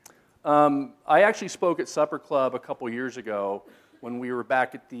I actually spoke at Supper Club a couple years ago when we were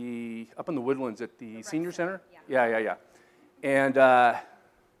back at up in the Woodlands at the Senior Center. Yeah. And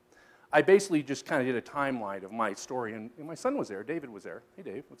I basically just kind of did a timeline of my story, and my son was there. David was there. Hey,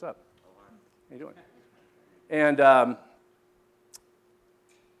 Dave, what's up? How you doing? And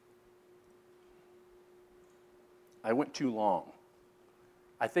I went too long.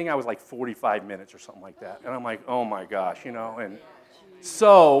 I think I was like 45 minutes or something like that. And I'm like, oh my gosh, And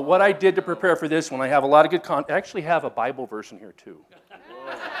so what I did to prepare for this one, I have a lot of good I actually have a Bible verse in here too,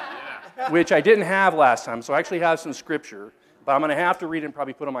 which I didn't have last time. So I actually have some scripture, but I'm going to have to read it and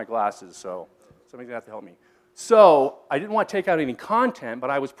probably put on my glasses. So somebody's going to have to help me. So I didn't want to take out any content,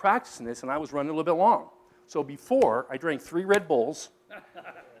 but I was practicing this and I was running a little bit long. So before, I drank 3 Red Bulls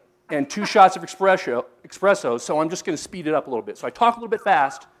and 2 shots of espresso, so I'm just going to speed it up a little bit. So I talk a little bit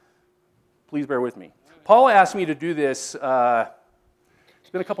fast. Please bear with me. Paula asked me to do this, it's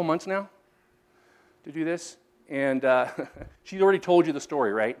been a couple months now to do this, and she's already told you the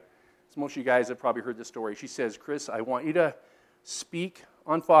story, right? So most of you guys have probably heard this story. She says, Chris, I want you to speak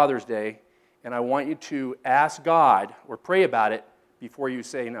on Father's Day, and I want you to ask God or pray about it before you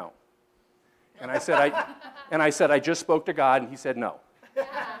say no. And I said, I just spoke to God, and he said no.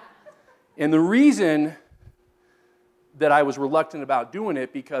 And the reason that I was reluctant about doing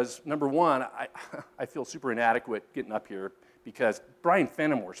it, because number one, I feel super inadequate getting up here because Brian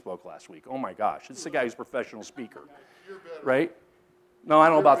Fenimore spoke last week. Oh my gosh, this is a guy who's a professional speaker, right? No, I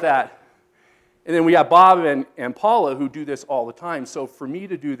don't know about that. And then we have Bob and Paula who do this all the time. So for me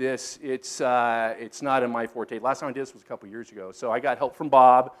to do this, it's not in my forte. Last time I did this was a couple years ago. So I got help from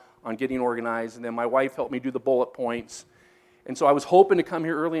Bob on getting organized, and then my wife helped me do the bullet points. And so I was hoping to come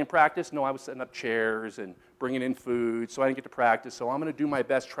here early and practice. No, I was setting up chairs and bringing in food, so I didn't get to practice. So I'm going to do my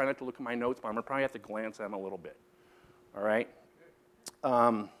best, try not to look at my notes, but I'm going to probably have to glance at them a little bit. All right?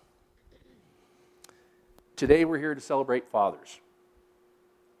 Today we're here to celebrate fathers.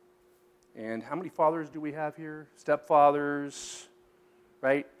 And how many fathers do we have here? Stepfathers,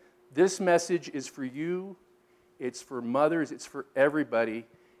 right? This message is for you. It's for mothers. It's for everybody.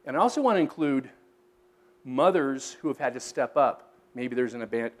 And I also want to include mothers who have had to step up. Maybe there's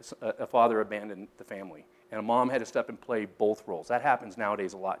a father abandoned the family, and a mom had to step and play both roles. That happens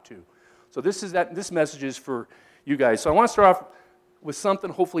nowadays a lot too. So this message is for you guys. So I want to start off with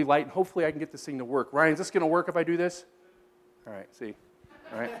something hopefully light, and hopefully I can get this thing to work. Ryan, is this going to work if I do this? All right, see.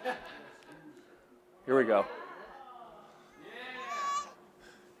 All right. Here we go.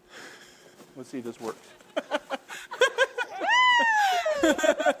 Let's see if this works.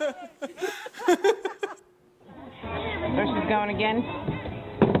 There she's going again.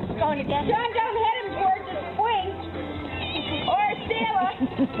 Going again. John, don't hit him, gorgeous. Wink. Or Stella.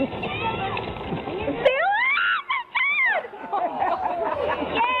 Stella! Oh, my God!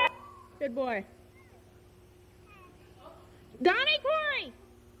 Yeah. Good boy. Donnie Corey!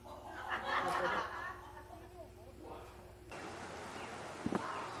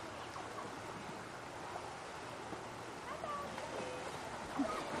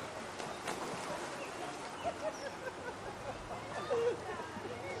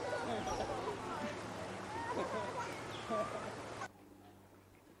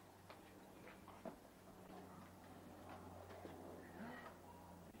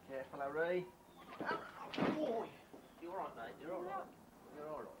 Careful, Harry. Oh, you're all right, mate. You're all right. You're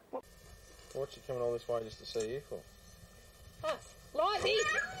all right. What's she coming all this way just to see you for? Us. Lizzie!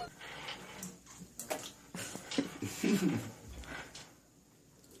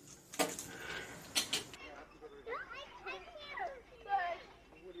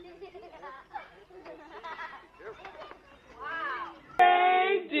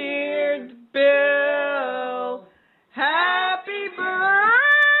 Hey, dear Bill. Happy birthday.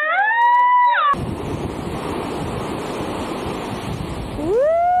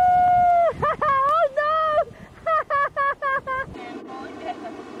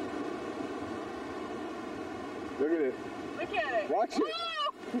 Look at it. Look at it. Watch it.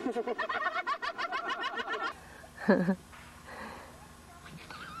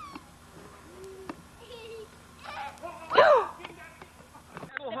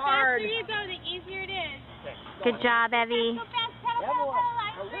 Hard. The faster you go, the easier it is. Good job, Evie. Go fast, pedal,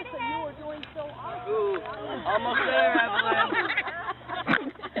 Alyssa, you were doing so awesome. Ooh, almost there, Evelyn.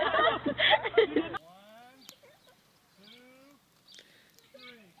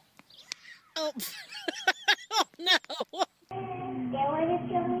 Oh. Oh, no.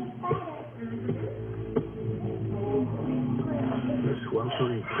 The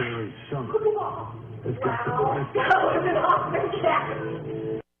sweltering prairie summer has got the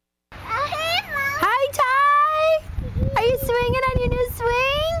Hi, Ty. Are you swinging on your new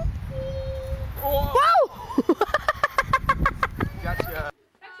swing?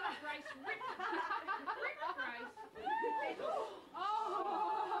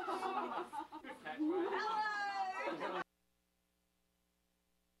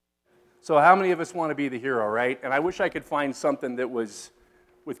 So how many of us want to be the hero, right? And I wish I could find something that was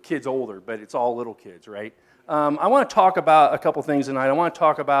with kids older, but it's all little kids, right? I want to talk about a couple things tonight. I want to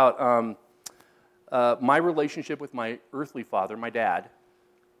talk about my relationship with my earthly father, my dad,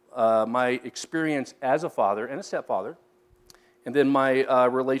 my experience as a father and a stepfather, and then my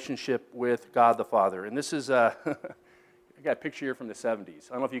relationship with God the Father. And this is, I got a picture here from the 70s.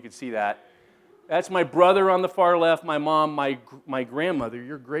 I don't know if you can see that. That's my brother on the far left, my mom, my grandmother,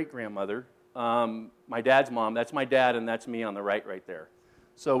 your great-grandmother, my dad's mom. That's my dad, and that's me on the right there.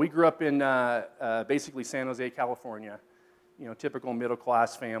 So we grew up in basically San Jose, California, typical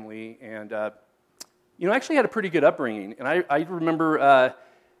middle-class family, and actually had a pretty good upbringing. And I remember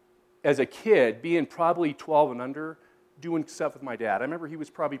as a kid being probably 12 and under, doing stuff with my dad. I remember he was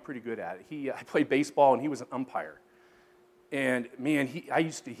probably pretty good at it. I played baseball, and he was an umpire. And, man, I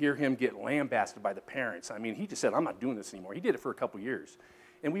used to hear him get lambasted by the parents. I mean, he just said, I'm not doing this anymore. He did it for a couple years.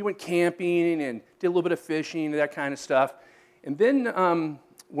 And we went camping and did a little bit of fishing, that kind of stuff. And then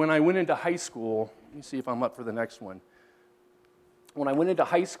when I went into high school, let me see if I'm up for the next one. When I went into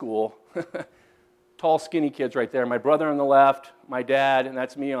high school, tall, skinny kids right there. My brother on the left, my dad, and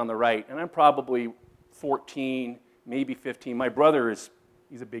that's me on the right. And I'm probably 14, maybe 15. My brother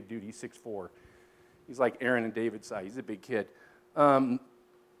he's a big dude. He's 6'4". He's like Aaron and David's size. He's a big kid.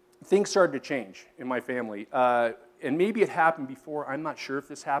 Things started to change in my family. And maybe it happened before. I'm not sure if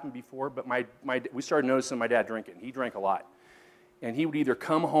this happened before, but we started noticing my dad drinking. He drank a lot. And he would either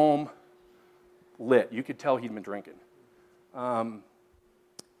come home lit. You could tell he'd been drinking.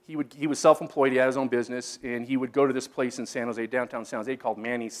 He was self-employed. He had his own business. And he would go to this place in San Jose, downtown San Jose, called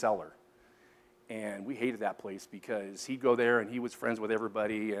Manny's Cellar. And we hated that place because he'd go there and he was friends with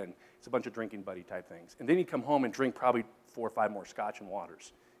everybody, and it's a bunch of drinking buddy type things. And then he'd come home and drink probably 4 or 5 more scotch and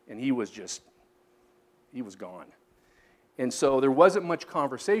waters. And he was gone. And so there wasn't much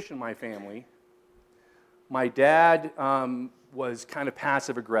conversation in my family. My dad was kind of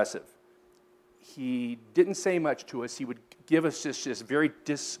passive aggressive. He didn't say much to us. He would give us this very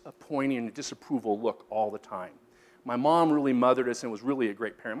disappointing and disapproval look all the time. My mom really mothered us and was really a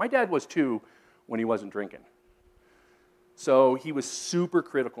great parent. My dad was too, when he wasn't drinking. So he was super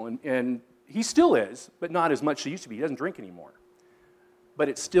critical, and he still is, but not as much as he used to be. He doesn't drink anymore. But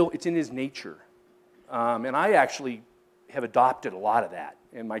it's in his nature. And I actually have adopted a lot of that,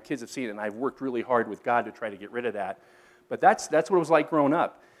 and my kids have seen it, and I've worked really hard with God to try to get rid of that. But that's what it was like growing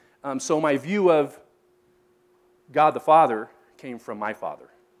up. So my view of God the Father came from my father,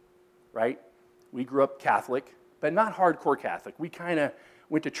 right? We grew up Catholic, but not hardcore Catholic. We kind of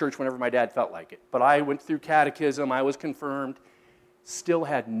went to church whenever my dad felt like it. But I went through catechism. I was confirmed. Still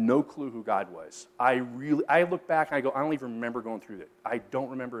had no clue who God was. I look back and I go, I don't even remember going through that. I don't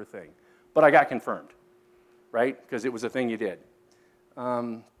remember a thing. But I got confirmed, right? Because it was a thing you did.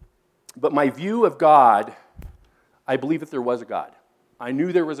 But my view of God, I believe that there was a God. I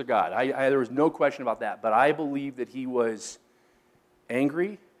knew there was a God. There was no question about that. But I believe that he was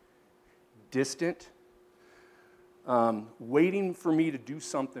angry, distant, waiting for me to do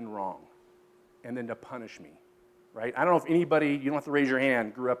something wrong and then to punish me, right? I don't know if anybody, you don't have to raise your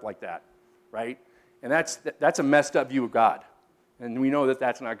hand, grew up like that, right? And that's a messed up view of God. And we know that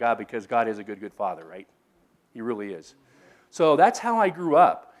that's not God because God is a good father, right? He really is. So that's how I grew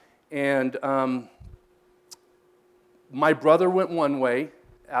up. And my brother went one way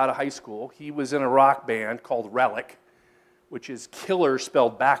out of high school. He was in a rock band called Relic, which is killer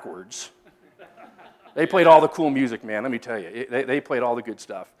spelled backwards. They played all the cool music, man, let me tell you. They played all the good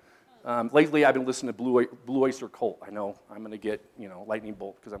stuff. Lately, I've been listening to Blue Oyster Cult. I know I'm going to get, lightning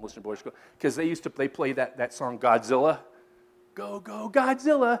bolt because I'm listening to Blue Oyster Cult. Because they played that song Godzilla. Go, go,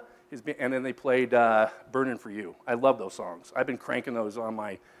 Godzilla. And then they played Burning for You. I love those songs. I've been cranking those on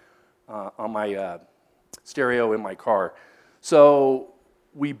my stereo in my car. So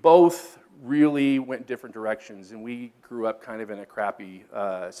we both really went different directions, and we grew up kind of in a crappy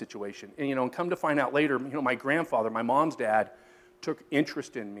situation. And, come to find out later, my grandfather, my mom's dad, took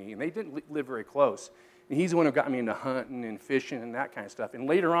interest in me, and they didn't live very close. And he's the one who got me into hunting and fishing and that kind of stuff. And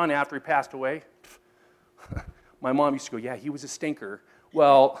later on, after he passed away, my mom used to go, yeah, he was a stinker.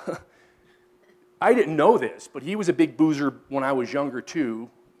 Well, I didn't know this, but he was a big boozer when I was younger, too,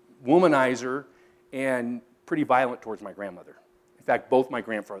 womanizer, and pretty violent towards my grandmother. In fact, both my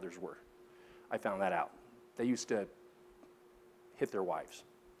grandfathers were. I found that out. They used to hit their wives.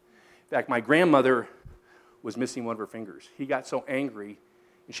 In fact, my grandmother was missing one of her fingers. He got so angry,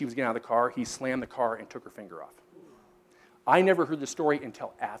 and she was getting out of the car, he slammed the car and took her finger off. I never heard the story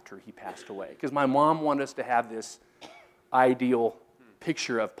until after he passed away, because my mom wanted us to have this ideal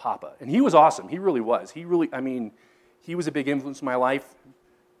picture of Papa. And he was awesome. He really was. He was a big influence in my life.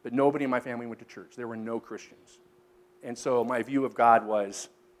 but nobody in my family went to church. There were no Christians. And so my view of God was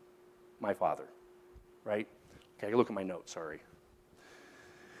my father, right? Okay, look at my notes, sorry.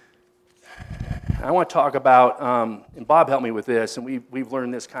 I want to talk about, and Bob helped me with this, and we've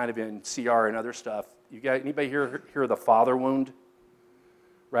learned this kind of in CR and other stuff. You got anybody hear of the father wound?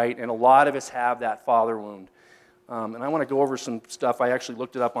 Right? And a lot of us have that father wound. And I want to go over some stuff. I actually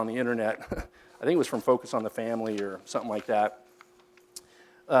looked it up on the internet. I think it was from Focus on the Family or something like that.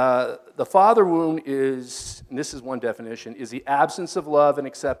 The father wound is, and this is one definition, is the absence of love and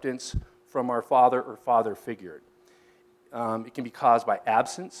acceptance from our father or father figure. It can be caused by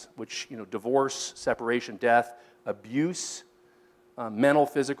absence, which, divorce, separation, death, abuse, mental,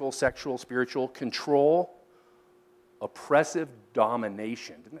 physical, sexual, spiritual, control, oppressive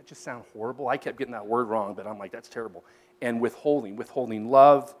domination. Doesn't that just sound horrible? I kept getting that word wrong, but I'm like, that's terrible. And withholding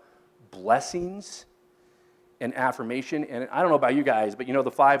love, blessings, and affirmation. And I don't know about you guys, but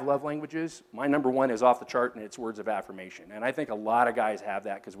the 5 love languages, my number 1 is off the chart, and it's words of affirmation. And I think a lot of guys have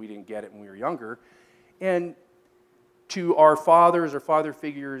that because we didn't get it when we were younger. And to our fathers or father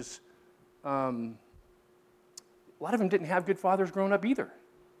figures, a lot of them didn't have good fathers growing up either,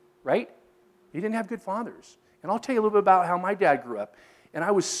 right? They didn't have good fathers. And I'll tell you a little bit about how my dad grew up. And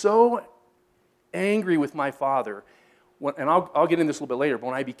I was so angry with my father, and I'll get into this a little bit later, but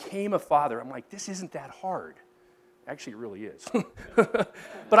when I became a father, I'm like, this isn't that hard. Actually, it really is.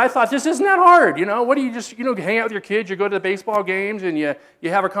 But I thought, this isn't that hard, What do you just, hang out with your kids, you go to the baseball games, and you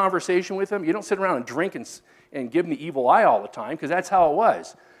have a conversation with them. You don't sit around and drink and give them the evil eye all the time, because that's how it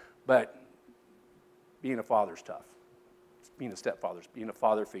was. But being a father's tough. Being a stepfather, being a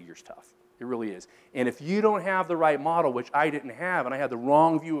father figure's tough. It really is. And if you don't have the right model, which I didn't have, and I had the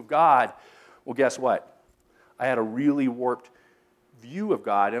wrong view of God, well, guess what? I had a really warped view of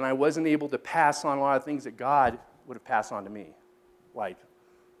God, and I wasn't able to pass on a lot of things that God would have passed on to me, like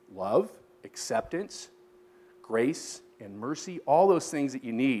love, acceptance, grace, and mercy, all those things that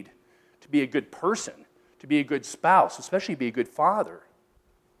you need to be a good person, to be a good spouse, especially be a good father.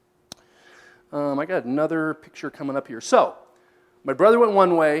 I got another picture coming up here. So, my brother went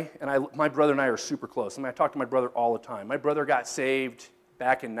one way, and my brother and I are super close. I talk to my brother all the time. My brother got saved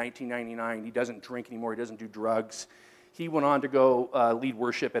back in 1999. He doesn't drink anymore. He doesn't do drugs. He went on to go lead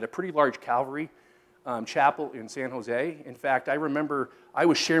worship at a pretty large Calvary chapel in San Jose. In fact, I remember I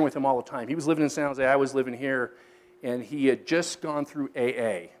was sharing with him all the time. He was living in San Jose. I was living here, and he had just gone through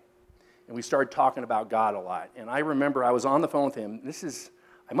AA. And we started talking about God a lot. And I remember I was on the phone with him.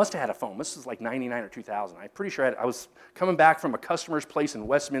 I must have had a phone. This was like 99 or 2000. I'm pretty sure I was coming back from a customer's place in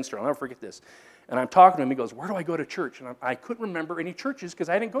Westminster. I'll never forget this. And I'm talking to him. He goes, where do I go to church? And I couldn't remember any churches because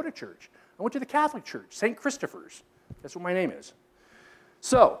I didn't go to church. I went to the Catholic Church, St. Christopher's. That's what my name is.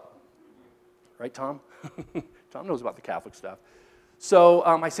 So, right, Tom? Tom knows about the Catholic stuff. So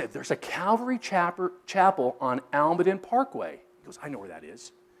I said, there's a Calvary chapel on Almaden Parkway. He goes, I know where that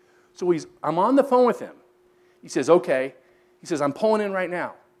is. So I'm on the phone with him. He says, okay. He says, I'm pulling in right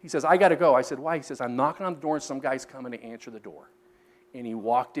now. He says, I got to go. I said, why? He says, I'm knocking on the door and some guy's coming to answer the door. And he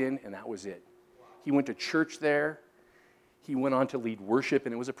walked in and that was it. He went to church there. He went on to lead worship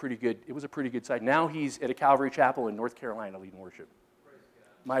and it was a pretty good sight. Now he's at a Calvary Chapel in North Carolina leading worship.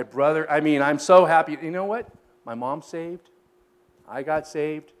 My brother, I'm so happy. You know what? My mom's saved. I got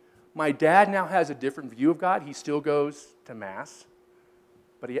saved. My dad now has a different view of God. He still goes to Mass.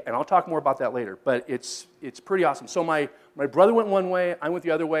 And I'll talk more about that later, but it's pretty awesome. So my brother went one way, I went the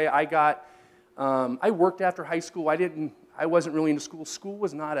other way. I worked after high school. I wasn't really into school. School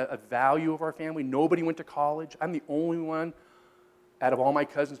was not a value of our family. Nobody went to college. I'm the only one out of all my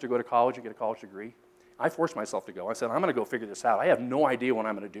cousins to go to college and get a college degree. I forced myself to go. I said, I'm going to go figure this out. I have no idea what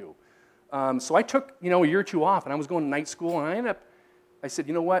I'm going to do. So I took, a year or two off, and I was going to night school, and I said,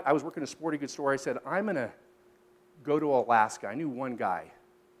 you know what? I was working at a sporting goods store. I said, I'm going to go to Alaska. I knew one guy.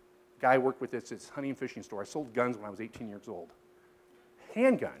 I worked with this hunting and fishing store. I sold guns when I was 18 years old.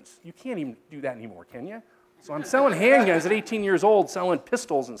 Handguns. You can't even do that anymore, can you? So I'm selling handguns at 18 years old, selling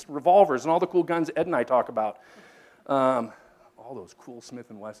pistols and revolvers and all the cool guns Ed and I talk about. All those cool Smith &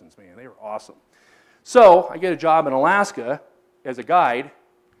 Wessons, man, they were awesome. So I get a job in Alaska as a guide.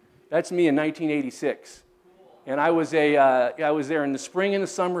 That's me in 1986. And I was there in the spring and the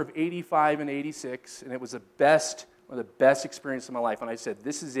summer of 85 and 86, and it was one of the best experiences of my life. And I said,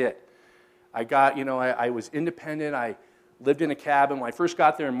 this is it. I was independent. I lived in a cabin. When I first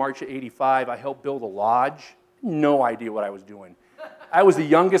got there in March of 85, I helped build a lodge. No idea what I was doing. I was the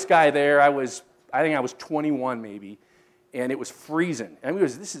youngest guy there. I think I was 21 maybe, and it was freezing. And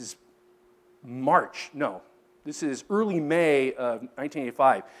this is early May of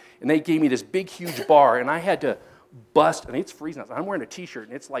 1985, and they gave me this big, huge bar, and I had to bust, and it's freezing outside. I'm wearing a t-shirt,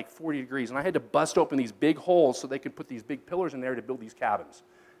 and it's like 40 degrees, and I had to bust open these big holes so they could put these big pillars in there to build these cabins.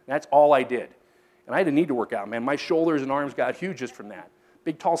 And that's all I did. And I had a need to work out, man. My shoulders and arms got huge just from that.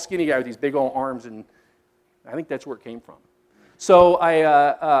 Big, tall, skinny guy with these big old arms, and I think that's where it came from. So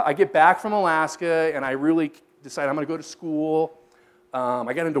I get back from Alaska, and I really decide I'm going to go to school.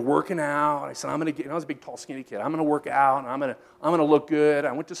 I got into working out. I said, I'm going to get, I was a big, tall, skinny kid. I'm going to work out, and I'm going to look good.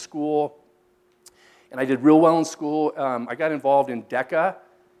 I went to school, and I did real well in school. I got involved in DECA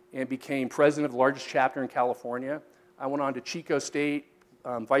and became president of the largest chapter in California. I went on to Chico State,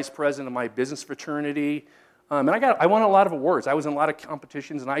 vice president of my business fraternity. And I won a lot of awards. I was in a lot of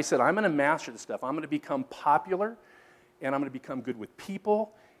competitions, and I said, I'm going to master this stuff. I'm going to become popular, and I'm going to become good with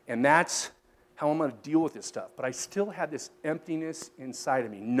people, and that's how I'm going to deal with this stuff. But I still had this emptiness inside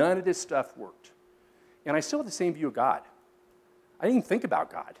of me. None of this stuff worked. And I still had the same view of God. I didn't even think about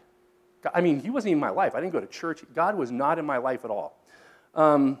God. I mean, he wasn't even in my life. I didn't go to church. God was not in my life at all.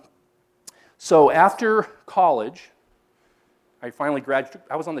 So after college, I finally graduated.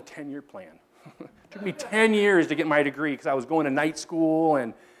 I was on the 10-year plan. It took me 10 years to get my degree because I was going to night school,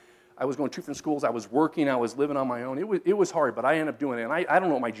 and I was going to different schools. I was working. I was living on my own. It was hard, but I ended up doing it. And I don't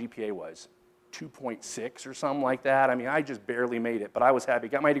know what my GPA was. 2.6 or something like that. I mean, I just barely made it, but I was happy.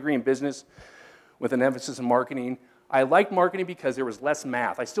 Got my degree in business with an emphasis in marketing. I liked marketing because there was less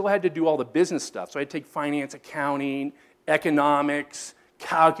math. I still had to do all the business stuff, so I had to take finance, accounting, economics,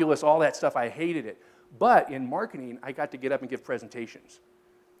 calculus, all that stuff. I hated it. But in marketing, I got to get up and give presentations.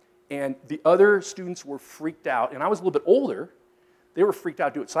 And the other students were freaked out, and I was a little bit older. They were freaked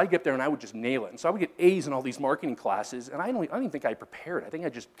out to do it, so I'd get up there and I would just nail it. And so I would get A's in all these marketing classes, and I don't even think I prepared. I think I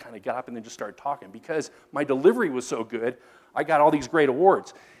just kind of got up and then just started talking. Because my delivery was so good, I got all these great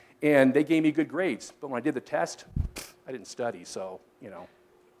awards. And they gave me good grades. But when I did the test, I didn't study, so,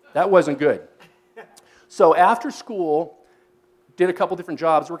 that wasn't good. So after school, did a couple different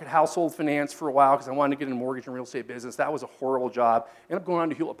jobs, worked at household finance for a while because I wanted to get in the mortgage and real estate business. That was a horrible job. Ended up going on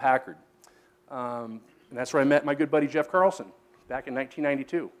to Hewlett-Packard. And that's where I met my good buddy Jeff Carlson back in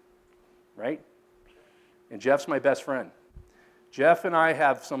 1992, right? And Jeff's my best friend. Jeff and I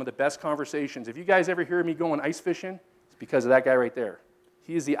have some of the best conversations. If you guys ever hear me going ice fishing, it's because of that guy right there.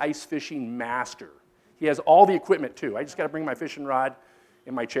 He is the ice fishing master. He has all the equipment too. I just got to bring my fishing rod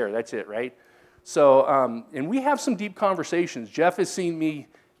and my chair. That's it, right? So, and we have some deep conversations. Jeff has seen me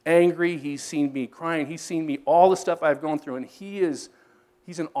angry. He's seen me crying. He's seen me all the stuff I've gone through. And he's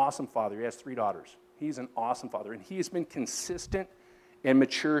an awesome father. He has 3 daughters. He's an awesome father. And he has been consistent and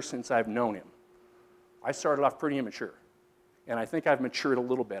mature since I've known him. I started off pretty immature. And I think I've matured a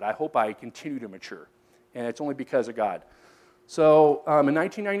little bit. I hope I continue to mature. And it's only because of God. So in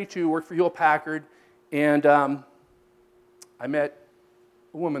 1992, worked for Hewlett-Packard. And I met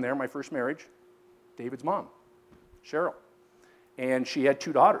a woman there, my first marriage, David's mom, Cheryl. And she had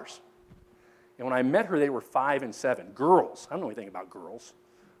 2 daughters. And when I met her, they were 5 and 7. Girls. I don't know anything about girls.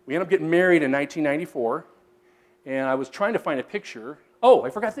 We ended up getting married in 1994. And I was trying to find a picture. Oh, I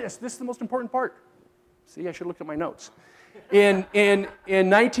forgot this. This is the most important part. See, I should have looked at my notes. In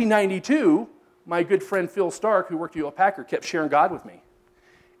 1992, my good friend Phil Stark, who worked at Hewlett-Packard, kept sharing God with me.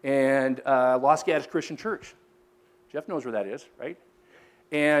 And Los Gatos Christian Church. Jeff knows where that is, right?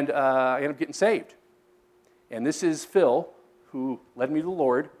 And I ended up getting saved. And this is Phil, who led me to the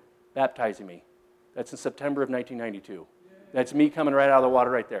Lord, baptizing me. That's in September of 1992. That's me coming right out of the water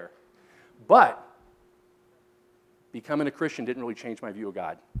right there. But becoming a Christian didn't really change my view of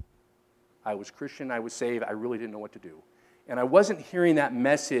God. I was Christian, I was saved, I really didn't know what to do. And I wasn't hearing that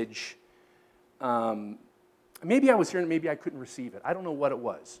message. Maybe I was hearing it, maybe I couldn't receive it. I don't know what it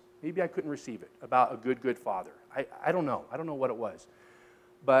was. Maybe I couldn't receive it, about a good father. I don't know. I don't know what it was.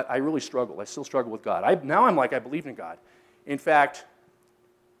 But I really struggled. I still struggle with God. Now I'm like, I believe in God. In fact,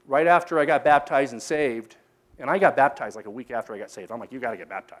 right after I got baptized and saved, and I got baptized like a week after I got saved. I'm like, you got to get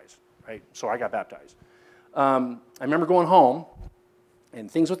baptized, right? So I got baptized. I remember going home, and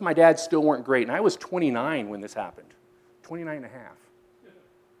things with my dad still weren't great. And I was 29 when this happened. 29 and a half.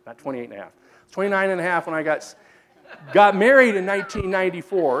 Not 28 and a half. 29 and a half when I got married in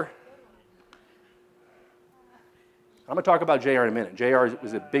 1994. I'm going to talk about JR in a minute. JR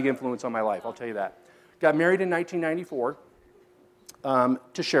was a big influence on my life, I'll tell you that. Got married in 1994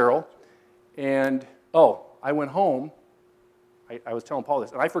 to Cheryl. And, I went home. I was telling Paul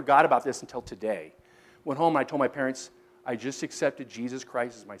this, and I forgot about this until today. Went home and I told my parents, I just accepted Jesus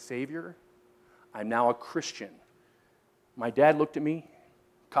Christ as my Savior. I'm now a Christian. My dad looked at me,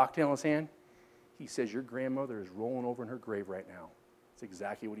 cocktail in his hand. He says, your grandmother is rolling over in her grave right now. That's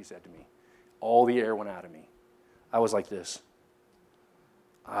exactly what he said to me. All the air went out of me. I was like this.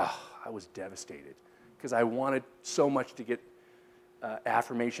 I was devastated. because I wanted so much to get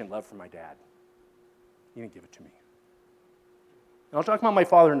affirmation, love from my dad. He didn't give it to me. And I'll talk about my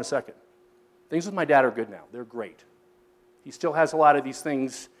father in a second. Things with my dad are good now. They're great. He still has a lot of these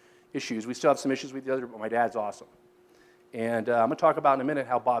issues. We still have some issues with the other, but my dad's awesome. And I'm going to talk about in a minute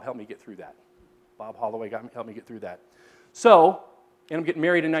how Bob helped me get through that. Bob Holloway helped me get through that. So, and I'm getting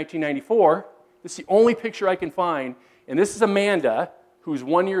married in 1994. This is the only picture I can find. And this is Amanda, who's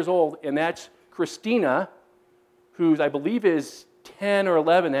 1 year old, and that's Christina, who I believe is 10 or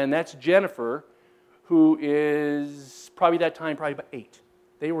 11, and that's Jennifer, who is probably about 8.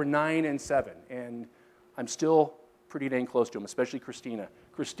 They were 9 and 7, and I'm still pretty dang close to them, especially Christina.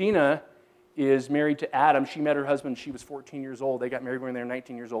 Christina is married to Adam. She met her husband when she was 14 years old. They got married when they were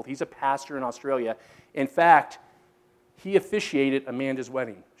 19 years old. He's a pastor in Australia. In fact, he officiated Amanda's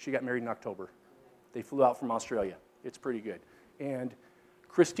wedding. She got married in October. They flew out from Australia. It's pretty good. And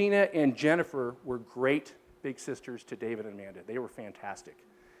Christina and Jennifer were great big sisters to David and Amanda. They were fantastic.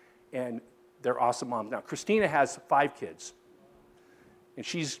 And they're awesome moms. Now, Christina has 5 kids. And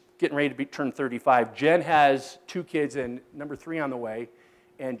she's getting ready to turn 35. Jen has 2 kids and number 3 on the way.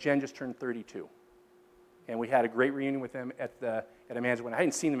 And Jen just turned 32. And we had a great reunion with them at Amanda's wedding. I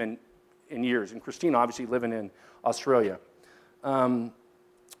hadn't seen them in years. And Christina, obviously, living in Australia.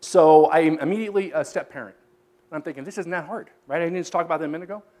 So I'm immediately a step-parent. And I'm thinking, this isn't that hard, right? I didn't just talk about that a minute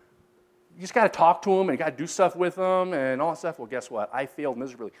ago. You just got to talk to them and you got to do stuff with them and all that stuff. Well, guess what? I failed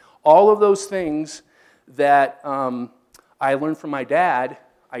miserably. All of those things that I learned from my dad,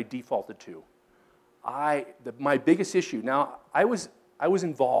 I defaulted to. My biggest issue, now, I was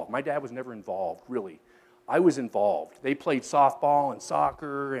involved. My dad was never involved, really. I was involved. They played softball and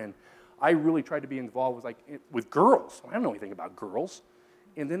soccer, and I really tried to be involved with girls. I don't know anything about girls.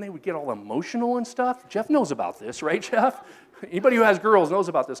 And then they would get all emotional and stuff. Jeff knows about this, right, Jeff? Anybody who has girls knows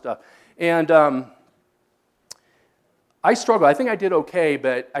about this stuff. And I struggled. I think I did okay,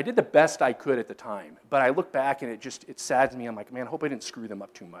 but I did the best I could at the time. But I look back, and it saddens me. I'm like, man, I hope I didn't screw them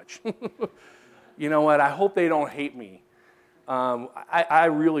up too much. You know what? I hope they don't hate me. I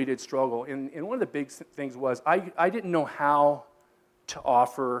really did struggle. And one of the big things was I didn't know how to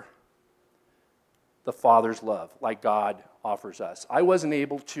offer the Father's love like God offers us. I wasn't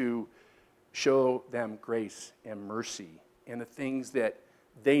able to show them grace and mercy and the things that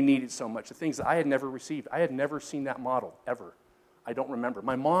they needed so much, the things that I had never received. I had never seen that model, ever. I don't remember.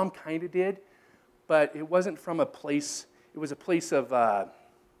 My mom kind of did, but it wasn't from a place, it was a place of,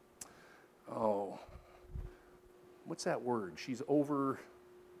 what's that word? She's you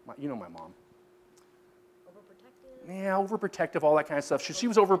know my mom. Overprotective? Yeah, overprotective, all that kind of stuff. She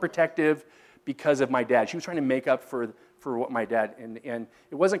was overprotective because of my dad. She was trying to make up for what my dad, and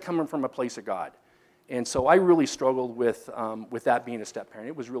it wasn't coming from a place of God. And so I really struggled with that being a step-parent.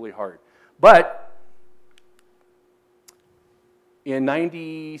 It was really hard. But in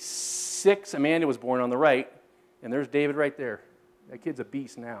 96, Amanda was born on the right, and there's David right there. That kid's a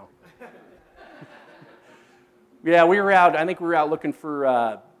beast now. Yeah, I think we were out looking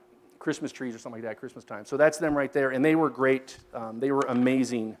for Christmas trees or something like that, Christmas time. So that's them right there, and they were great. They were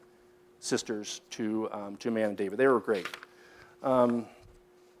amazing sisters to Amanda and David. They were great. All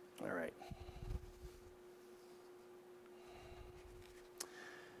right.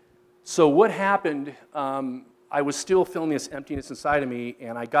 So what happened, I was still feeling this emptiness inside of me,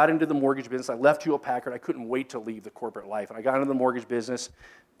 and I got into the mortgage business. I left Hewlett-Packard. I couldn't wait to leave the corporate life, and I got into the mortgage business.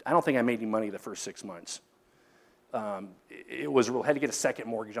 I don't think I made any money the first 6 months. It was real. I had to get a second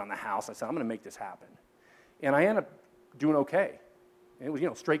mortgage on the house. I said, I'm going to make this happen. And I ended up doing okay. And it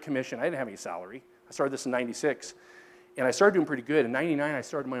was, straight commission. I didn't have any salary. I started this in 96. And I started doing pretty good. In 99, I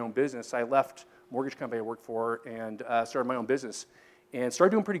started my own business. I left the mortgage company I worked for and started my own business. And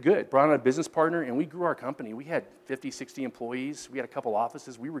started doing pretty good. Brought on a business partner, and we grew our company. We had 50, 60 employees. We had a couple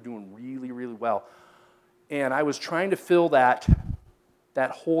offices. We were doing really, really well. And I was trying to fill that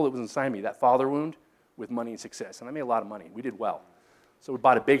hole that was inside me, that father wound, with money and success. And I made a lot of money. We did well. So we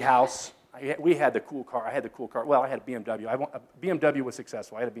bought a big house. We had the cool car. I had the cool car. Well, I had a BMW. BMW was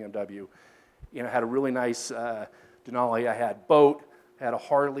successful. I had a BMW. I had a really nice Denali. I had a boat. I had a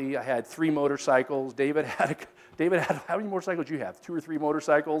Harley. I had 3 motorcycles. David had, how many motorcycles do you have? 2 or 3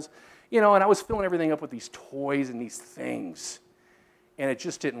 motorcycles? And I was filling everything up with these toys and these things. And it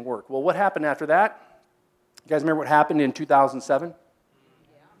just didn't work. Well, what happened after that? You guys remember what happened in 2007?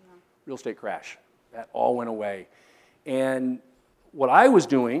 Yeah. Real estate crash. That all went away. And what I was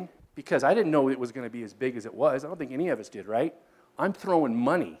doing, because I didn't know it was going to be as big as it was, I don't think any of us did, right? I'm throwing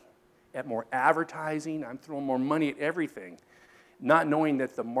money at more advertising. I'm throwing more money at everything, not knowing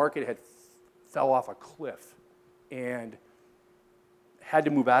that the market had fell off a cliff. And had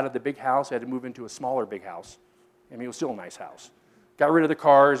to move out of the big house, had to move into a smaller big house. I mean, it was still a nice house. Got rid of the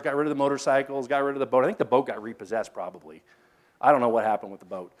cars, got rid of the motorcycles, got rid of the boat. I think the boat got repossessed probably. I don't know what happened with the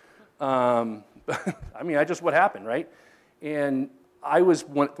boat. I mean, that's just what happened, right? And I was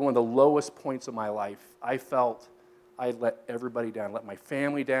one of the lowest points of my life. I felt I had let everybody down, let my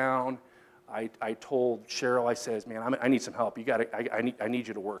family down. I told Cheryl, I says, man, I need some help. I need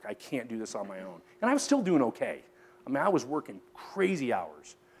you to work. I can't do this on my own. And I was still doing okay. I mean, I was working crazy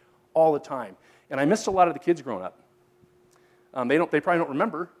hours all the time. And I missed a lot of the kids growing up. They probably don't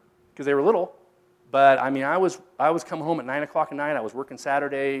remember because they were little. But I mean, I was coming home at 9 o'clock at night. I was working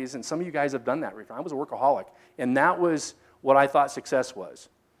Saturdays, and some of you guys have done that. I was a workaholic, and that was what I thought success was.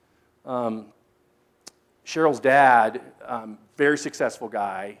 Cheryl's dad, very successful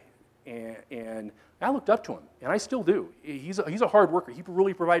guy, and I looked up to him, and I still do. He's a hard worker. He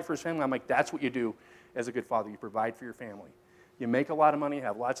really provided for his family. I'm like, that's what you do as a good father. You provide for your family. You make a lot of money,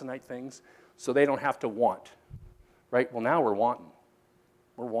 have lots of nice things, so they don't have to want, right? Well, now we're wanting.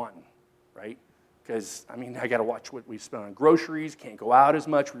 We're wanting, right? Because, I mean, I got to watch what we spend on groceries, can't go out as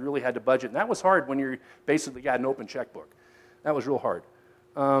much. We really had to budget. And that was hard when you basically got an open checkbook. That was real hard.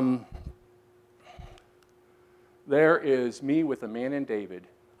 There is me with a man named David.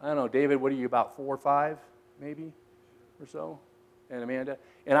 I don't know, David, what are you, about 4 or 5, maybe, or so? And Amanda.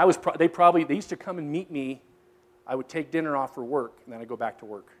 And they used to come and meet me. I would take dinner off for work, and then I'd go back to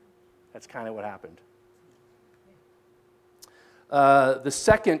work. That's kind of what happened. The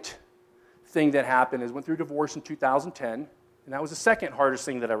second thing that happened is went through divorce in 2010, and that was the second hardest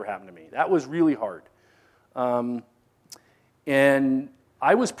thing that ever happened to me. That was really hard. And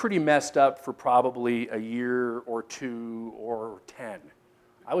I was pretty messed up for probably a year or 2 or 10.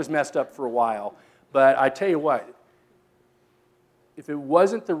 I was messed up for a while, but I tell you what, if it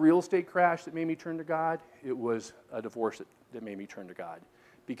wasn't the real estate crash that made me turn to God, it was a divorce that made me turn to God.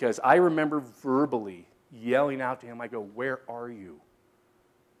 Because I remember verbally yelling out to him, I go, where are you?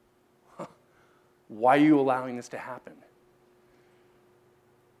 Why are you allowing this to happen?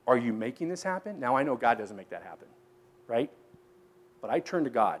 Are you making this happen? Now, I know God doesn't make that happen, right? But I turned to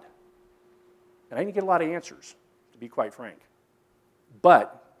God. And I didn't get a lot of answers, to be quite frank.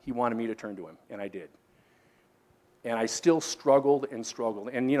 But he wanted me to turn to him, and I did. And I still struggled and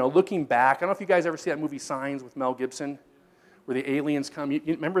struggled. And, you know, looking back, I don't know if you guys ever see that movie Signs with Mel Gibson, where the aliens come. You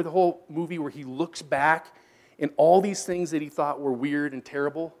remember the whole movie where he looks back and all these things that he thought were weird and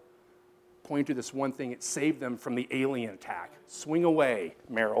terrible point to this one thing. It saved them from the alien attack. Swing away,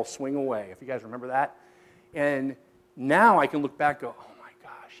 Meryl, swing away. If you guys remember that. And now I can look back and go, oh my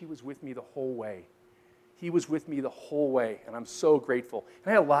gosh, he was with me the whole way. He was with me the whole way, and I'm so grateful.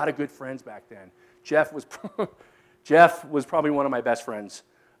 And I had a lot of good friends back then. Jeff was probably one of my best friends.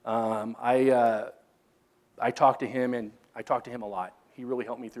 I talked to him, and I talked to him a lot. He really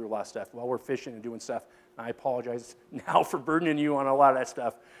helped me through a lot of stuff while we're fishing and doing stuff. And I apologize now for burdening you on a lot of that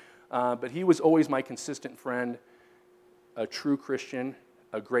stuff. But he was always my consistent friend, a true Christian,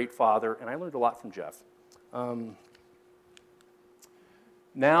 a great father, and I learned a lot from Jeff.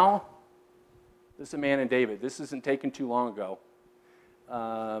 Now, this is a man named David. This isn't taken too long ago.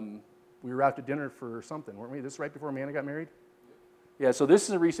 We were out to dinner for something, weren't we? This is right before Amanda got married? Yeah, so this is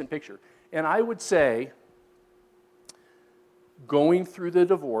a recent picture. And I would say going through the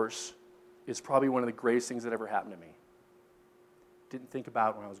divorce is probably one of the greatest things that ever happened to me. Didn't think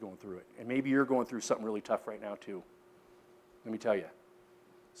about it when I was going through it. And maybe you're going through something really tough right now too. Let me tell you,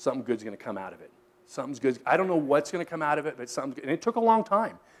 something good's going to come out of it. Something's good. I don't know what's going to come out of it, but something good. And it took a long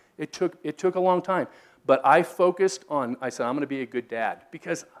time. It took a long time. But I focused on, I said, I'm going to be a good dad.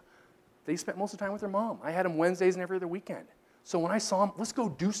 Because they spent most of the time with their mom. I had them Wednesdays and every other weekend. So when I saw them, let's go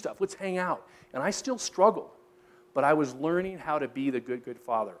do stuff. Let's hang out. And I still struggled. But I was learning how to be the good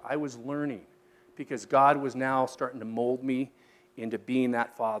father. I was learning because God was now starting to mold me into being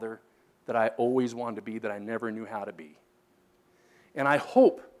that father that I always wanted to be, that I never knew how to be. And I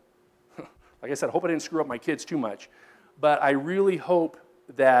hope, like I said, I hope I didn't screw up my kids too much, but I really hope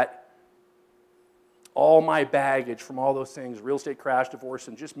that all my baggage from all those things, real estate crash, divorce,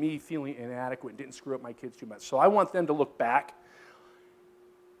 and just me feeling inadequate didn't screw up my kids too much. So I want them to look back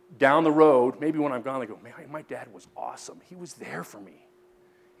down the road, maybe when I'm gone, they go, man, my dad was awesome. He was there for me.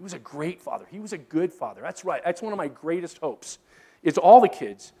 He was a great father. He was a good father. That's right. That's one of my greatest hopes. It's all the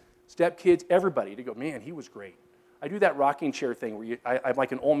kids, stepkids, everybody, to go, man, he was great. I do that rocking chair thing where I'm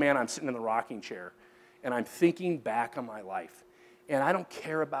like an old man, I'm sitting in the rocking chair, and I'm thinking back on my life. And I don't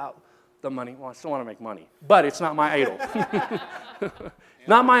care about the money. Well, I still want to make money, but it's not my idol.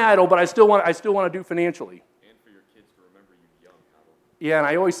 Not my idol, but I still want to do financially. And for your kids to remember you young. Yeah, and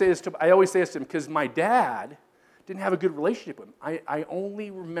I always say this to him because my dad didn't have a good relationship with him. I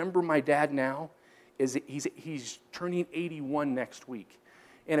only remember my dad now is that he's turning 81 next week.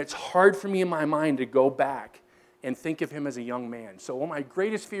 And it's hard for me in my mind to go back and think of him as a young man. So one of my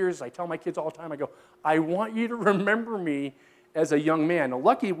greatest fears, I tell my kids all the time, I go, I want you to remember me as a young man. Now,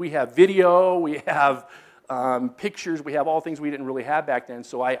 lucky we have video, we have pictures, we have all things we didn't really have back then.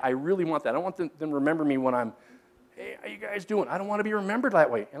 So I really want that. I don't want them to remember me when I'm, hey, how you guys doing? I don't want to be remembered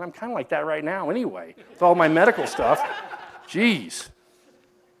that way. And I'm kind of like that right now anyway, with all my medical stuff. Jeez.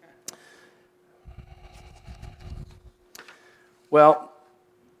 Well,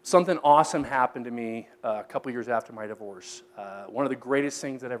 something awesome happened to me a couple years after my divorce. One of the greatest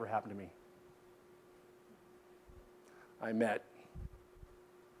things that ever happened to me. I met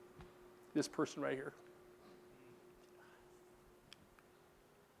this person right here.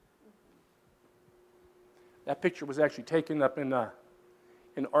 That picture was actually taken up in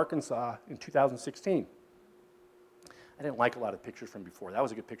Arkansas in 2016. I didn't like a lot of pictures from before. That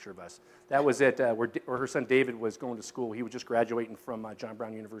was a good picture of us. That was it where her son David was going to school. He was just graduating from John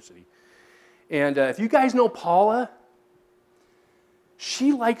Brown University. And if you guys know Paula,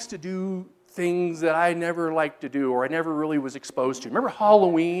 she likes to do things that I never liked to do or I never really was exposed to. Remember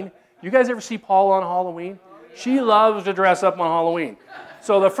Halloween? You guys ever see Paula on Halloween? She loves to dress up on Halloween.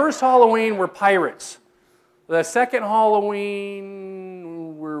 So the first Halloween, we're pirates. The second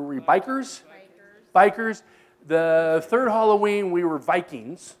Halloween, were we bikers? Bikers. The third Halloween, we were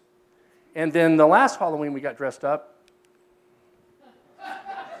Vikings. And then the last Halloween, we got dressed up.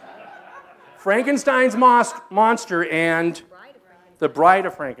 Frankenstein's monster and the Bride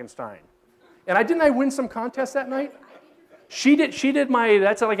of Frankenstein. And didn't I win some contest that night? She did my,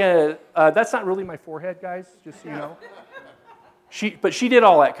 that's like that's not really my forehead, guys, just so you know. But she did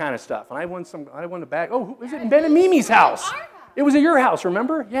all that kind of stuff. And I won the bag. Oh, was it in Ben and Mimi's house? It was at your house,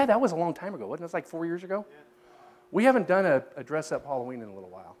 remember? Yeah, that was a long time ago, wasn't it? It was like 4 years ago? We haven't done a dress-up Halloween in a little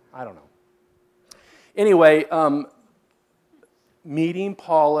while. I don't know. Anyway, meeting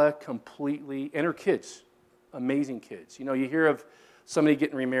Paula completely, and her kids, amazing kids. You know, you hear of somebody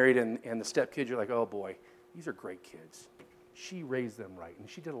getting remarried and the stepkids, you're like, oh boy, these are great kids. She raised them right, and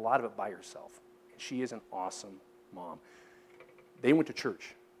she did a lot of it by herself. And she is an awesome mom. They went to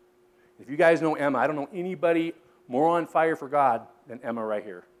church. If you guys know Emma, I don't know anybody more on fire for God than Emma right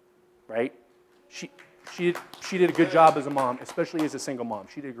here, right? She did a good job as a mom, especially as a single mom.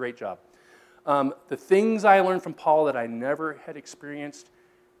 She did a great job. The things I learned from Paul that I never had experienced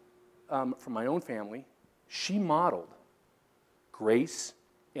from my own family, she modeled grace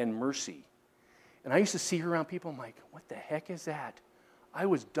and mercy. And I used to see her around people, I'm like, what the heck is that? I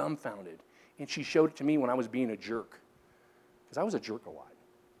was dumbfounded. And she showed it to me when I was being a jerk. Because I was a jerk a lot,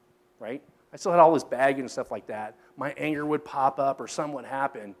 right? I still had all this baggage and stuff like that. My anger would pop up or something would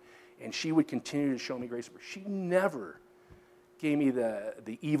happen, and she would continue to show me grace. She never gave me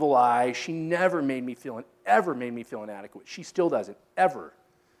the evil eye. She never ever made me feel inadequate. She still doesn't, ever.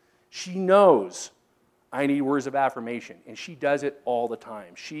 She knows I need words of affirmation, and she does it all the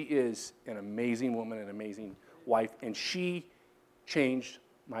time. She is an amazing woman, an amazing wife, and she changed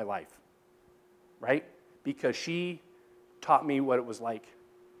my life, right? Because she taught me what it was like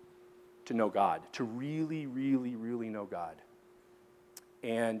to know God, to really, really, really know God.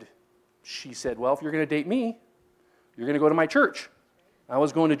 And she said, well, if you're going to date me, you're going to go to my church. I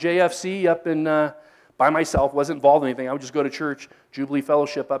was going to JFC up in by myself, wasn't involved in anything. I would just go to church, Jubilee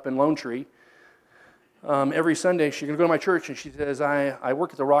Fellowship up in Lone Tree. Every Sunday, she's going to go to my church, and she says, I work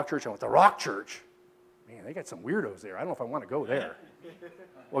at the Rock Church. I went, the Rock Church? Man, they got some weirdos there. I don't know if I want to go there.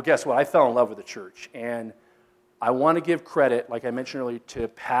 Well, guess what? I fell in love with the church, and I want to give credit, like I mentioned earlier, to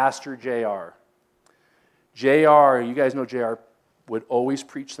Pastor JR. JR, you guys know JR, would always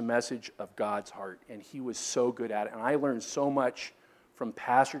preach the message of God's heart, and he was so good at it. And I learned so much from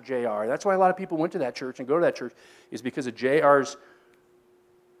Pastor JR. That's why a lot of people went to that church and go to that church, is because of JR's,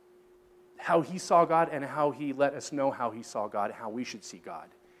 how he saw God and how he let us know how he saw God and how we should see God.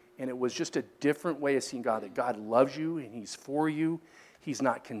 And it was just a different way of seeing God, that God loves you and he's for you. He's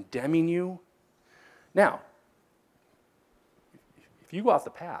not condemning you. Now, if you go off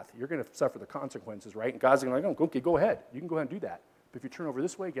the path, you're going to suffer the consequences, right? And God's going to be like, oh, okay, go ahead. You can go ahead and do that. But if you turn over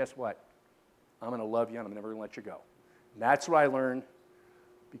this way, guess what? I'm going to love you and I'm never going to let you go. And that's what I learned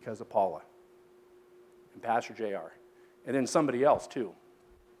because of Paula and Pastor JR. And then somebody else, too.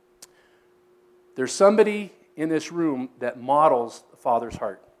 There's somebody in this room that models the Father's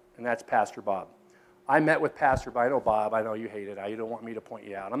heart, and that's Pastor Bob. I met with Pastor Bob. I know Bob. I know you hate it. You don't want me to point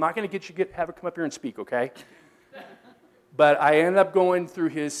you out. I'm not going to have him come up here and speak, okay? But I ended up going through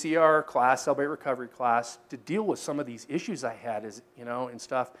his CR class, Celebrate Recovery class, to deal with some of these issues I had, and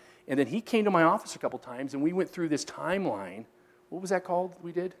stuff. And then he came to my office a couple times, and we went through this timeline. What was that called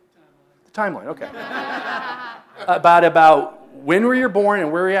we did? The timeline, okay. about when were you born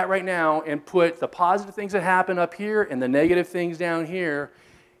and where you're at right now, and put the positive things that happen up here and the negative things down here.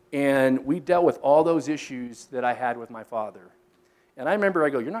 And we dealt with all those issues that I had with my father. And I remember I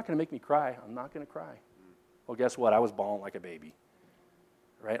go, you're not going to make me cry. I'm not going to cry. Well, guess what? I was bawling like a baby.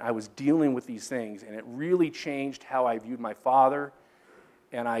 Right? I was dealing with these things, and it really changed how I viewed my father.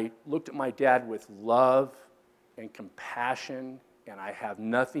 And I looked at my dad with love and compassion, and I have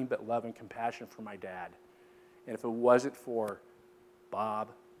nothing but love and compassion for my dad. And if it wasn't for Bob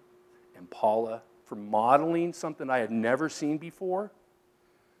and Paula for modeling something I had never seen before,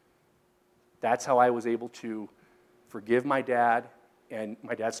 that's how I was able to forgive my dad. And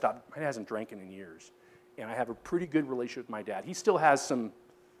my dad hasn't drank in years. And I have a pretty good relationship with my dad. He still has some,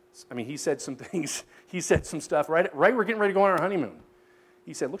 he said some things, he said some stuff, right we're getting ready to go on our honeymoon.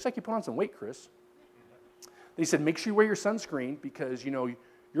 He said, looks like you put on some weight, Chris. He said, make sure you wear your sunscreen because,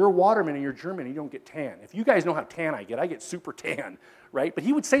 you're a waterman and you're German and you don't get tan. If you guys know how tan I get super tan, right? But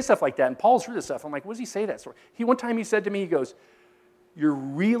he would say stuff like that, and Paul's heard this stuff. I'm like, what does he say that for? One time he said to me, he goes, you're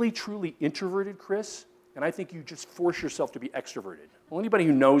really, truly introverted, Chris, and I think you just force yourself to be extroverted. Well, anybody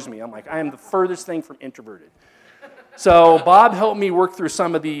who knows me, I'm like, I am the furthest thing from introverted. So Bob helped me work through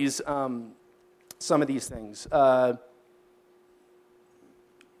some of these things.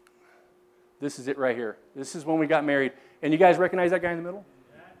 This is it right here. This is when we got married. And you guys recognize that guy in the middle?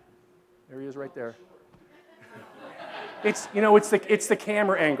 There he is right there. It's the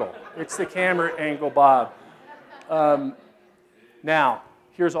camera angle. It's the camera angle, Bob. Now,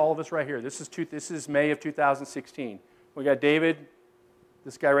 here's all of us right here. This is May of 2016. We got David,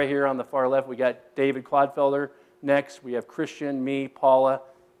 this guy right here on the far left. We got David Clodfelder. Next, we have Christian, me, Paula,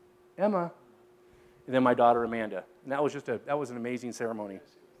 Emma, and then my daughter Amanda. And that was an amazing ceremony.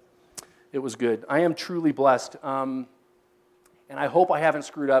 It was good. I am truly blessed. And I hope I haven't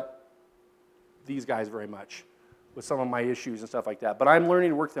screwed up these guys very much with some of my issues and stuff like that. But I'm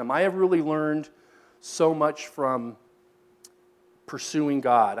learning to work them. I have really learned so much from pursuing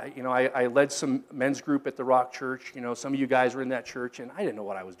God. I led some men's group at the Rock Church. Some of you guys were in that church, and I didn't know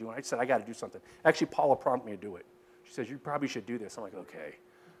what I was doing. I said, I got to do something. Actually, Paula prompted me to do it. She says, you probably should do this. I'm like, okay.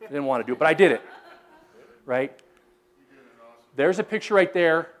 I didn't want to do it, but I did it. Right? There's a picture right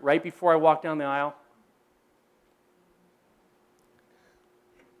there, right before I walked down the aisle.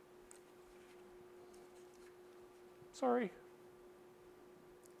 Sorry.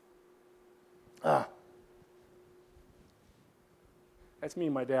 That's me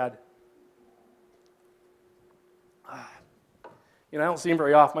and my dad. I don't see him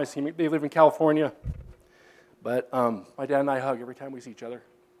very often. They live in California. But my dad and I hug every time we see each other.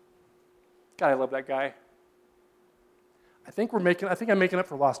 God, I love that guy. I think I'm making up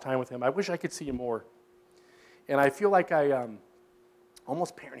for lost time with him. I wish I could see him more. And I feel like I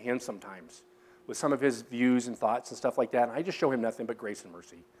almost parent him sometimes with some of his views and thoughts and stuff like that. And I just show him nothing but grace and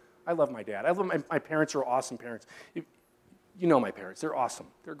mercy. I love my dad. I love my parents are awesome parents. You know my parents. They're awesome.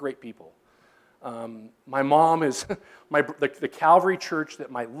 They're great people. My mom is the Calvary church that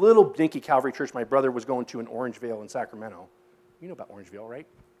my little dinky Calvary church my brother was going to in Orangevale in Sacramento. You know about Orangevale, right,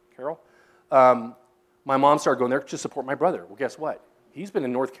 Carol? My mom started going there to support my brother. Well, guess what? He's been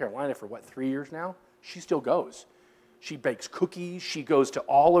in North Carolina for, 3 years now? She still goes. She bakes cookies. She goes to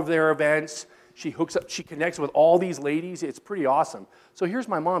all of their events. She hooks up. She connects with all these ladies. It's pretty awesome. So here's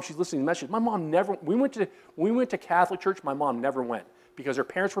my mom. She's listening to the message. My mom never, we went to Catholic church. My mom never went because her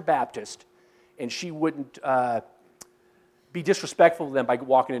parents were Baptist, and she wouldn't be disrespectful to them by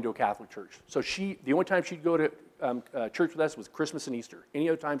walking into a Catholic church. So the only time she'd go to church with us was Christmas and Easter. Any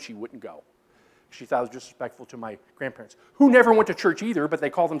other time, she wouldn't go. She thought it was disrespectful to my grandparents, who never went to church either, but they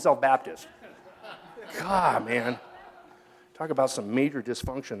call themselves Baptist. God, man. Talk about some major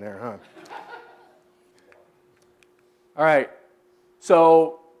dysfunction there, huh? All right.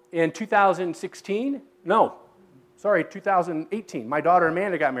 So in 2018, my daughter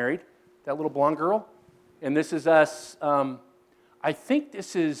Amanda got married, that little blonde girl. And this is us. I think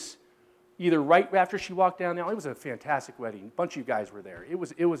this is either right after she walked down the aisle. It was a fantastic wedding. A bunch of you guys were there. It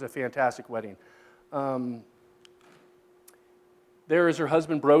was a fantastic wedding. There is her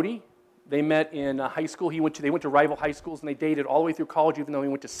husband, Brody. They met in high school. They went to rival high schools, and they dated all the way through college, even though they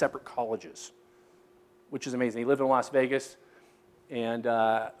went to separate colleges, which is amazing. They live in Las Vegas, and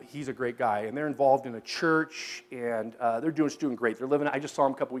he's a great guy. And they're involved in a church, and they're doing great. I just saw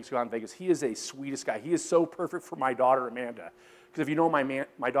him a couple weeks ago out in Vegas. He is the sweetest guy. He is so perfect for my daughter, Amanda. Because if you know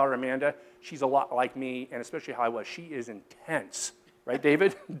my daughter, Amanda, she's a lot like me, and especially how I was. She is intense. Right,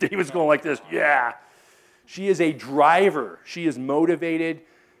 David? David's going like this, yeah. She is a driver. She is motivated.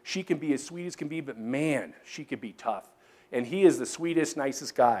 She can be as sweet as can be, but man, she could be tough. And he is the sweetest,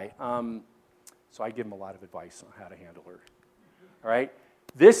 nicest guy. So I give him a lot of advice on how to handle her. All right?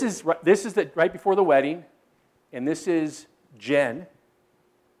 This is right before the wedding, and this is Jen,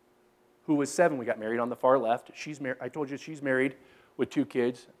 who was 7 when we got married, on the far left. I told you she's married with 2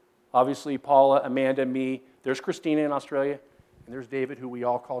 kids. Obviously, Paula, Amanda, me. There's Christina in Australia, and there's David, who we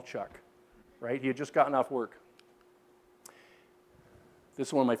all call Chuck. Right? He had just gotten off work. This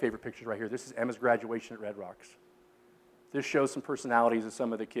is one of my favorite pictures right here. This is Emma's graduation at Red Rocks. This shows some personalities of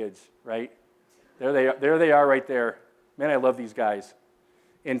some of the kids, right? There they are right there. Man, I love these guys.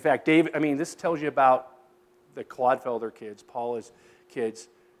 In fact, David, this tells you about the Clodfelder kids, Paula's kids.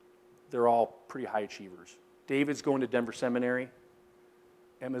 They're all pretty high achievers. David's going to Denver Seminary.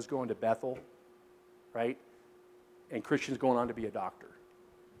 Emma's going to Bethel, right? And Christian's going on to be a doctor.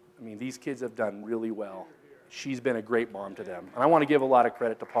 These kids have done really well. She's been a great mom to them. And I want to give a lot of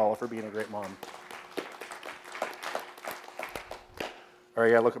credit to Paula for being a great mom. All right, I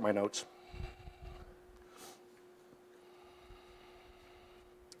gotta look at my notes.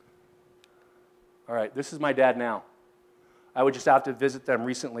 All right, this is my dad now. I was just out to visit them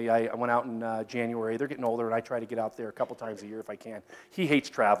recently. I went out in January. They're getting older, and I try to get out there a couple times a year if I can. He hates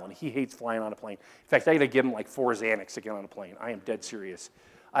traveling. He hates flying on a plane. In fact, I got to give him like 4 Xanax to get on a plane. I am dead serious.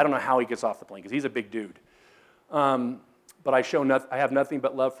 I don't know how he gets off the plane because he's a big dude. But I have nothing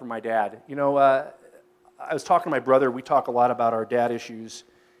but love for my dad. I was talking to my brother. We talk a lot about our dad issues,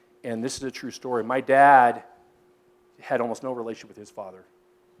 and this is a true story. My dad had almost no relationship with his father.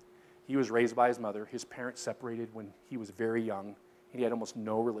 He was raised by his mother. His parents separated when he was very young, and he had almost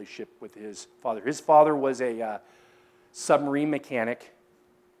no relationship with his father. His father was a submarine mechanic.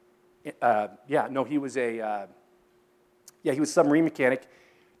 He was a submarine mechanic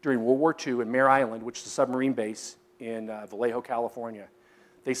during World War II in Mare Island, which is a submarine base in Vallejo, California.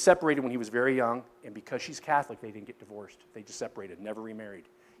 They separated when he was very young, and because she's Catholic, they didn't get divorced. They just separated, never remarried.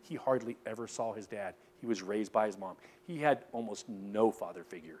 He hardly ever saw his dad. He was raised by his mom. He had almost no father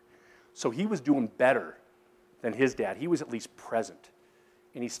figure. So he was doing better than his dad. He was at least present,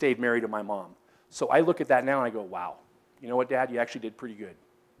 and he stayed married to my mom. So I look at that now and I go, wow, you know what, Dad, you actually did pretty good,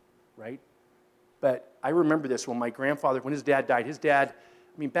 right? But I remember this when my grandfather, when his dad died,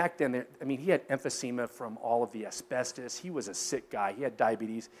 back then, he had emphysema from all of the asbestos. He was a sick guy. He had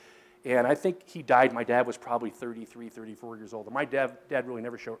diabetes. And I think he died, my dad was probably 33, 34 years old. And my dad really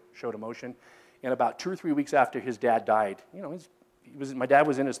never showed emotion. And about 2 or 3 weeks after his dad died, my dad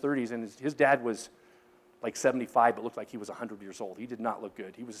was in his 30s, and his dad was like 75, but looked like he was 100 years old. He did not look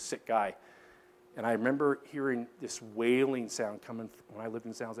good. He was a sick guy. And I remember hearing this wailing sound coming, when I lived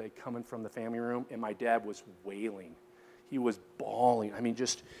in San Jose, coming from the family room, and my dad was wailing. He was bawling.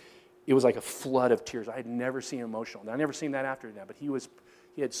 It was like a flood of tears. I had never seen him emotional. I never seen that after that, but he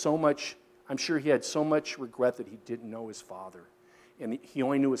had so much, I'm sure he had so much regret that he didn't know his father. And he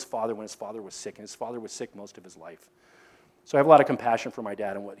only knew his father when his father was sick, and his father was sick most of his life. So I have a lot of compassion for my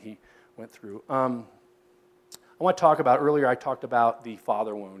dad and what he went through. I want to talk about, earlier I talked about the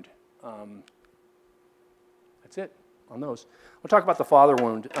father wound. That's it on those. I'll talk about the father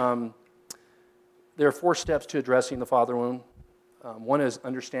wound. There are 4 steps to addressing the father wound. One is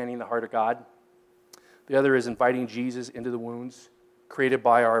understanding the heart of God. The other is inviting Jesus into the wounds created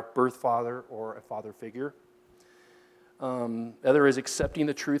by our birth father or a father figure. The other is accepting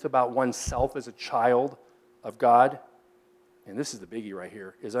the truth about oneself as a child of God. And this is the biggie right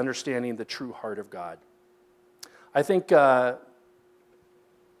here, is understanding the true heart of God. I think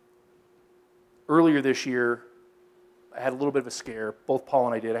earlier this year, I had a little bit of a scare. Both Paul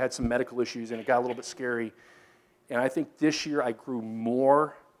and I did. I had some medical issues, and it got a little bit scary. And I think this year I grew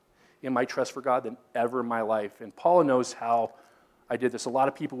more in my trust for God than ever in my life. And Paula knows how I did this. A lot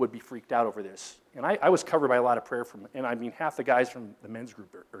of people would be freaked out over this. And I was covered by a lot of prayer from, and half the guys from the men's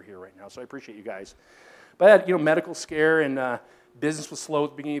group are here right now, so I appreciate you guys. But I had, medical scare, and business was slow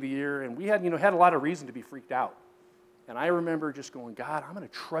at the beginning of the year, and we had, had a lot of reason to be freaked out. And I remember just going, God, I'm going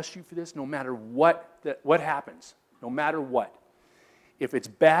to trust you for this no matter what happens, no matter what. If it's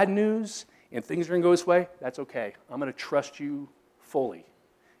bad news and things are going to go this way, that's okay. I'm going to trust you fully.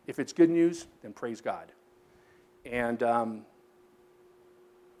 If it's good news, then praise God. And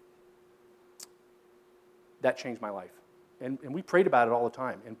that changed my life. And we prayed about it all the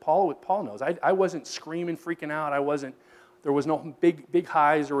time. And Paul knows. I wasn't screaming, freaking out. There was no big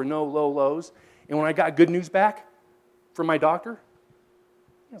highs. There were no low lows. And when I got good news back from my doctor,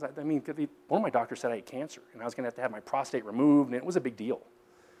 one of my doctors said I had cancer, and I was going to have my prostate removed, and it was a big deal.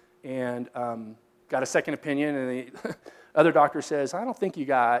 And got a second opinion, and the other doctor says, I don't think you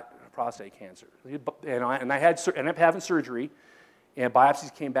got prostate cancer. And I ended up having surgery, and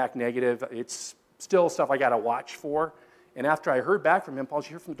biopsies came back negative. It's still stuff I got to watch for. And after I heard back from him, Paul, did you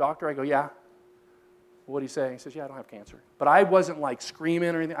hear from the doctor? I go, yeah. What did he say? He says, yeah, I don't have cancer. But I wasn't like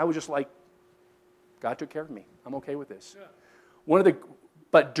screaming or anything. I was just like, God took care of me. I'm okay with this. Yeah.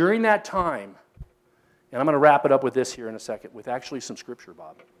 But during that time, and I'm going to wrap it up with this here in a second, with actually some scripture,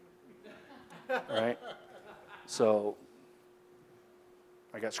 Bob. All right? So,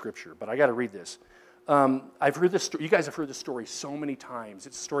 I got scripture, but I got to read this. I've heard this. You guys have heard this story so many times.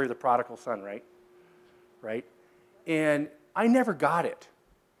 It's the story of the prodigal son, right? Right? And I never got it.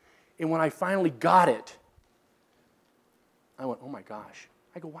 And when I finally got it, I went, oh my gosh.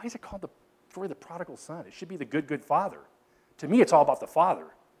 I go, why is it called the story of the prodigal son? It should be the good, good father. To me, it's all about the father,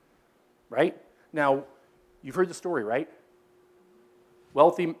 right? Now, you've heard the story, right?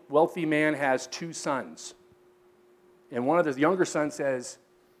 Wealthy man has 2 sons. And one of the younger sons says,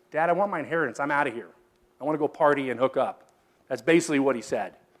 Dad, I want my inheritance. I'm out of here. I want to go party and hook up. That's basically what he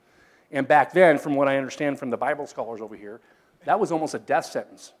said. And back then, from what I understand from the Bible scholars over here, that was almost a death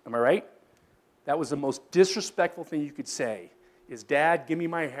sentence. Am I right? That was the most disrespectful thing you could say is, Dad, give me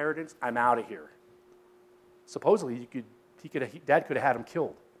my inheritance. I'm out of here. Supposedly, Dad could have had him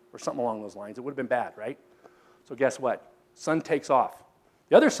killed or something along those lines. It would have been bad, right? So guess what? Son takes off.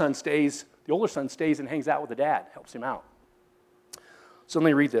 The older son stays and hangs out with the dad, helps him out. So let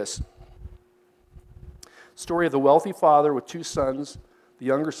me read this. Story of the wealthy father with 2 sons. The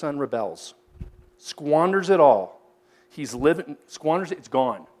younger son rebels, squanders it all. Squanders it, it's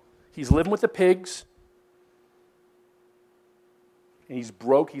gone. He's living with the pigs, and he's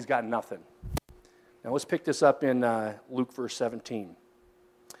broke, he's got nothing. Now let's pick this up in Luke verse 17.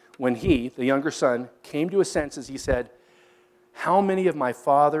 When he, the younger son, came to his senses, he said, how many of my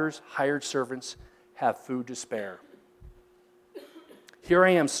father's hired servants have food to spare? Here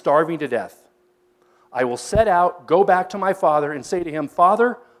I am starving to death. I will set out, go back to my father, and say to him,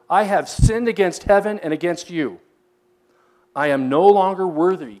 Father, I have sinned against heaven and against you. I am no longer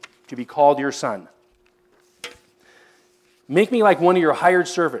worthy to be called your son. Make me like one of your hired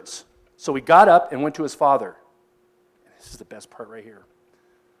servants. So he got up and went to his father. This is the best part right here.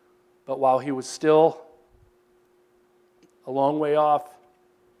 But while he was still a long way off,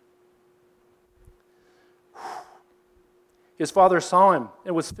 his father saw him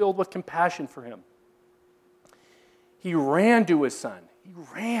and was filled with compassion for him. He ran to his son. He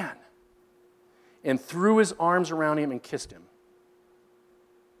ran and threw his arms around him and kissed him.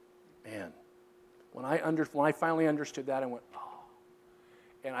 Man, when I finally understood that, I went, oh.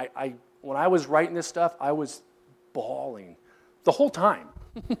 And I when I was writing this stuff, I was bawling the whole time.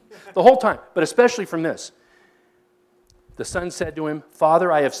 The whole time, but especially from this. The son said to him, Father,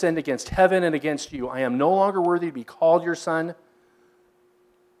 I have sinned against heaven and against you. I am no longer worthy to be called your son.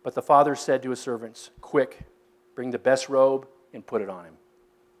 But the father said to his servants, quick, bring the best robe and put it on him.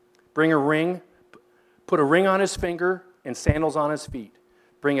 Bring a ring, put a ring on his finger and sandals on his feet.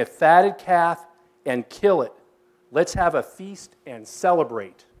 Bring a fatted calf and kill it. Let's have a feast and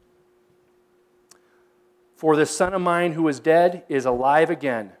celebrate. For this son of mine who was dead is alive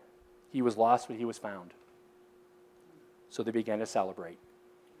again. He was lost, but he was found. So they began to celebrate.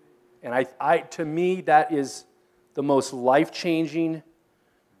 And to me, that is the most life-changing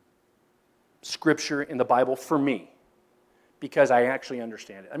scripture in the Bible for me, because I actually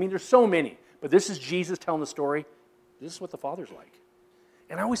understand it. I mean, there's so many, but this is Jesus telling the story. This is what the Father's like.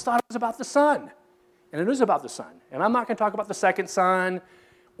 And I always thought it was about the Son. And it is about the Son. And I'm not going to talk about the second Son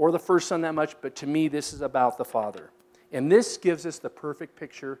or the first Son that much, but to me, this is about the Father. And this gives us the perfect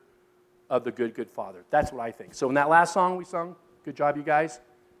picture of the good, good Father. That's what I think. So in that last song we sung, good job, you guys,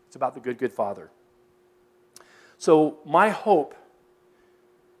 it's about the good, good Father. So my hope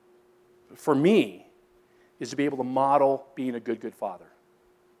for me is to be able to model being a good, good father.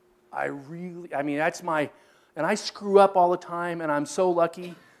 That's and I screw up all the time, and I'm so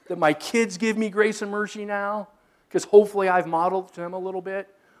lucky that my kids give me grace and mercy now, because hopefully I've modeled to them a little bit.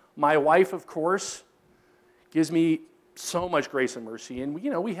 My wife, of course, gives me so much grace and mercy, and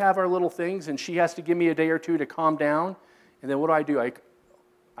we have our little things, and she has to give me a day or two to calm down, and then what do? I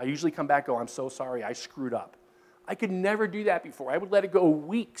usually come back and go, I'm so sorry, I screwed up. I could never do that before. I would let it go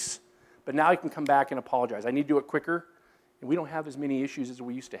weeks. But now I can come back and apologize. I need to do it quicker, and we don't have as many issues as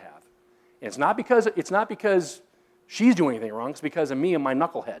we used to have. And it's not because she's doing anything wrong. It's because of me and my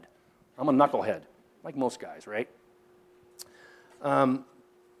knucklehead. I'm a knucklehead, like most guys, right? And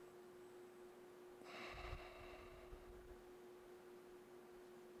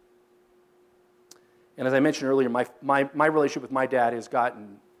as I mentioned earlier, my relationship with my dad has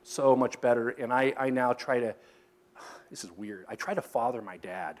gotten so much better, and I now try to this is weird. I try to father my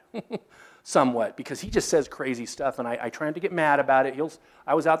dad somewhat because he just says crazy stuff, and I try not to get mad about it.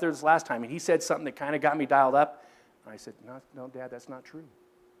 I was out there this last time, and he said something that kind of got me dialed up. And I said, no, Dad, that's not true.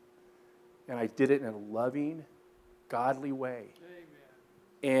 And I did it in a loving, godly way.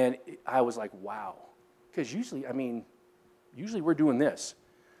 Amen. And I was like, wow. Because usually we're doing this.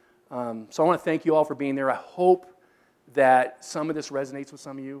 So I want to thank you all for being there. I hope that some of this resonates with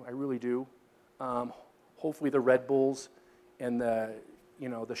some of you. I really do. Hopefully the Red Bulls and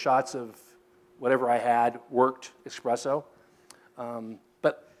the shots of whatever I had worked, espresso.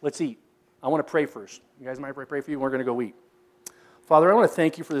 But let's eat. I want to pray first. You guys mind if I pray for you? We're going to go eat. Father, I want to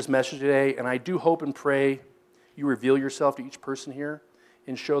thank you for this message today, and I do hope and pray you reveal yourself to each person here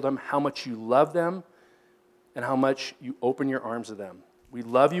and show them how much you love them and how much you open your arms to them. We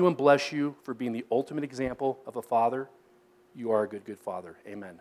love you and bless you for being the ultimate example of a father. You are a good, good father. Amen.